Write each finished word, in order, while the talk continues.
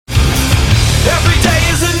Every day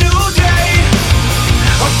is a new day.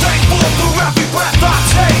 I'm thankful for every breath I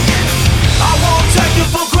take. I won't take it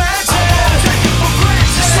for granted.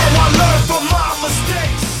 So I learn from my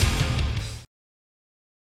mistakes.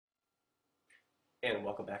 And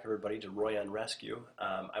welcome back, everybody, to Roy on Rescue.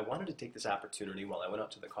 I wanted to take this opportunity while I went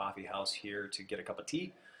out to the coffee house here to get a cup of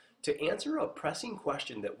tea to answer a pressing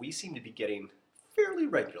question that we seem to be getting fairly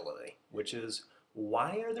regularly, which is,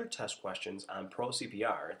 why are there test questions on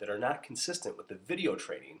ProCPR that are not consistent with the video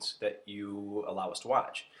trainings that you allow us to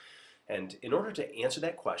watch? And in order to answer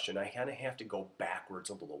that question, I kind of have to go backwards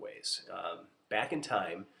a little ways, back in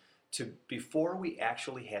time to before we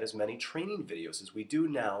actually had as many training videos as we do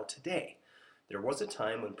now today. There was a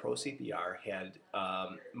time when ProCPR had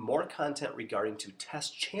more content regarding to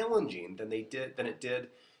test challenging than it did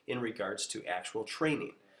in regards to actual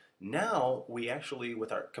training. Now we actually,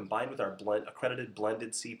 combined with our accredited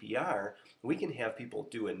blended CPR, we can have people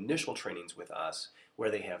do initial trainings with us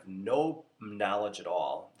where they have no knowledge at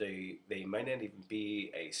all. They might not even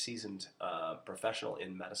be a seasoned professional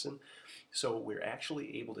in medicine. So we're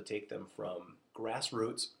actually able to take them from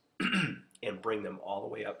grassroots and bring them all the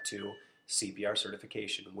way up to CPR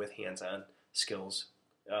certification with hands-on skills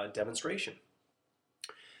demonstration.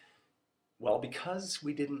 Well, because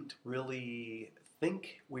we didn't really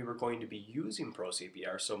think we were going to be using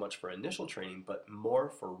ProCPR so much for initial training, but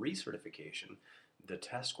more for recertification, the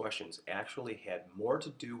test questions actually had more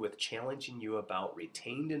to do with challenging you about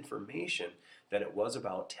retained information than it was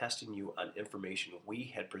about testing you on information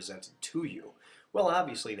we had presented to you. Well,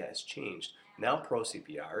 obviously that has changed. Now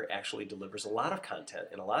ProCPR actually delivers a lot of content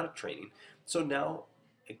and a lot of training. So now,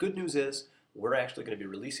 the good news is, we're actually going to be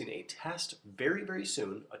releasing a test very, very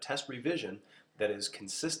soon, a test revision that is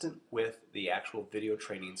consistent with the actual video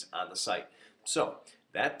trainings on the site. So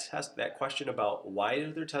that question about why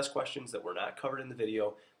are there test questions that were not covered in the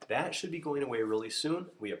video, that should be going away really soon.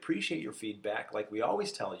 We appreciate your feedback. Like we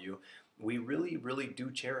always tell you, we really, really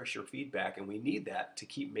do cherish your feedback, and we need that to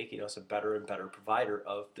keep making us a better and better provider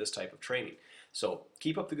of this type of training. So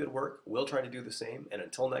keep up the good work. We'll try to do the same, and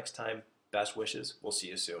until next time, best wishes. We'll see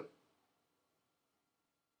you soon.